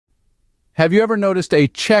Have you ever noticed a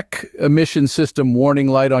check emission system warning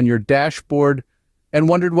light on your dashboard and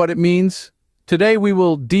wondered what it means? Today we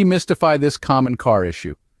will demystify this common car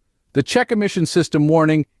issue. The check emission system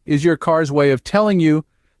warning is your car's way of telling you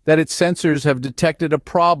that its sensors have detected a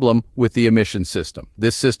problem with the emission system.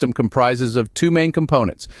 This system comprises of two main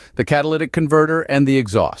components, the catalytic converter and the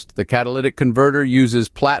exhaust. The catalytic converter uses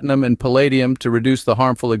platinum and palladium to reduce the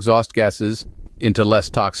harmful exhaust gases into less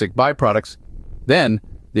toxic byproducts. Then,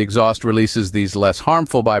 the exhaust releases these less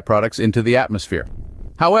harmful byproducts into the atmosphere.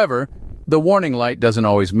 However, the warning light doesn't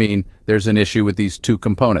always mean there's an issue with these two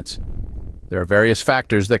components. There are various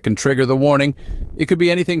factors that can trigger the warning. It could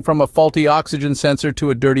be anything from a faulty oxygen sensor to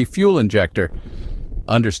a dirty fuel injector.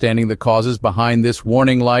 Understanding the causes behind this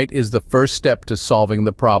warning light is the first step to solving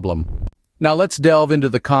the problem. Now let's delve into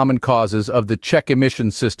the common causes of the check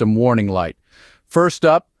emission system warning light. First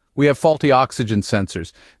up, we have faulty oxygen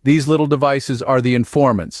sensors. These little devices are the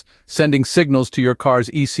informants, sending signals to your car's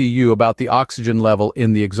ECU about the oxygen level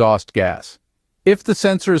in the exhaust gas. If the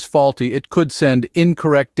sensor is faulty, it could send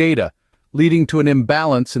incorrect data, leading to an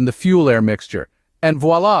imbalance in the fuel-air mixture, and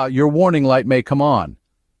voila, your warning light may come on.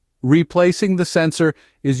 Replacing the sensor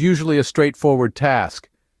is usually a straightforward task,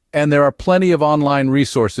 and there are plenty of online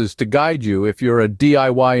resources to guide you if you're a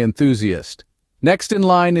DIY enthusiast. Next in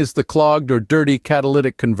line is the clogged or dirty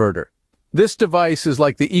catalytic converter. This device is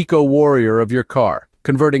like the eco-warrior of your car,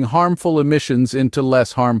 converting harmful emissions into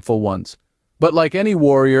less harmful ones. But like any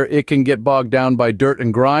warrior, it can get bogged down by dirt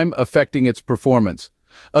and grime, affecting its performance.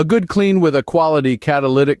 A good clean with a quality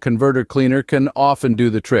catalytic converter cleaner can often do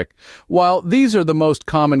the trick. While these are the most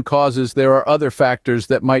common causes, there are other factors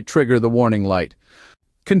that might trigger the warning light.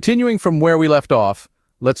 Continuing from where we left off,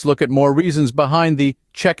 let's look at more reasons behind the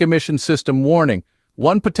check emission system warning.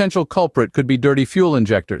 One potential culprit could be dirty fuel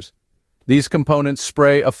injectors. These components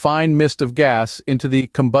spray a fine mist of gas into the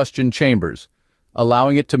combustion chambers,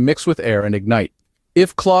 allowing it to mix with air and ignite.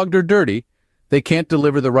 If clogged or dirty, they can't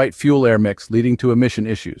deliver the right fuel-air mix, leading to emission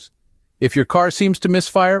issues. If your car seems to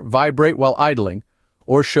misfire, vibrate while idling,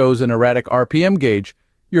 or shows an erratic RPM gauge,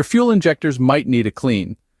 your fuel injectors might need a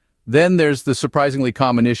clean. Then there's the surprisingly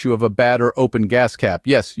common issue of a bad or open gas cap.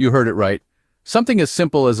 Yes, you heard it right. Something as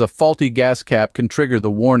simple as a faulty gas cap can trigger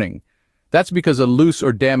the warning. That's because a loose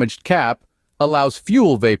or damaged cap allows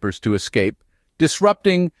fuel vapors to escape,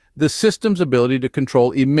 disrupting the system's ability to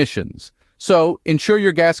control emissions. So, ensure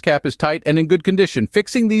your gas cap is tight and in good condition.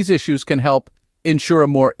 Fixing these issues can help ensure a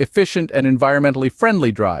more efficient and environmentally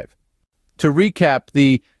friendly drive. To recap,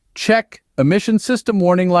 the check emission system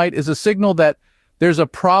warning light is a signal that there's a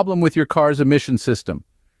problem with your car's emission system.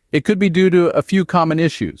 It could be due to a few common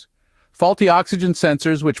issues. Faulty oxygen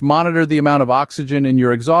sensors, which monitor the amount of oxygen in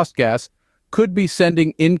your exhaust gas, could be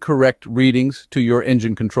sending incorrect readings to your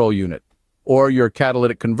engine control unit. Or your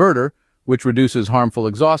catalytic converter, which reduces harmful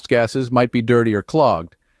exhaust gases, might be dirty or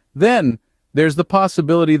clogged. Then, there's the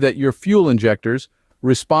possibility that your fuel injectors,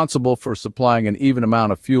 responsible for supplying an even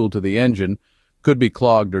amount of fuel to the engine, could be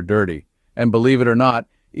clogged or dirty. And believe it or not,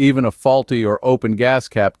 even a faulty or open gas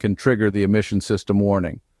cap can trigger the emission system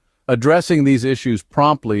warning. Addressing these issues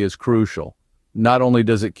promptly is crucial. Not only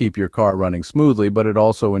does it keep your car running smoothly, but it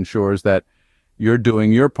also ensures that you're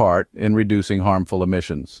doing your part in reducing harmful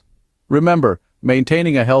emissions. Remember,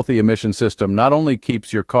 maintaining a healthy emission system not only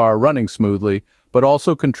keeps your car running smoothly, but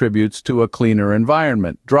also contributes to a cleaner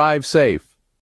environment. Drive safe.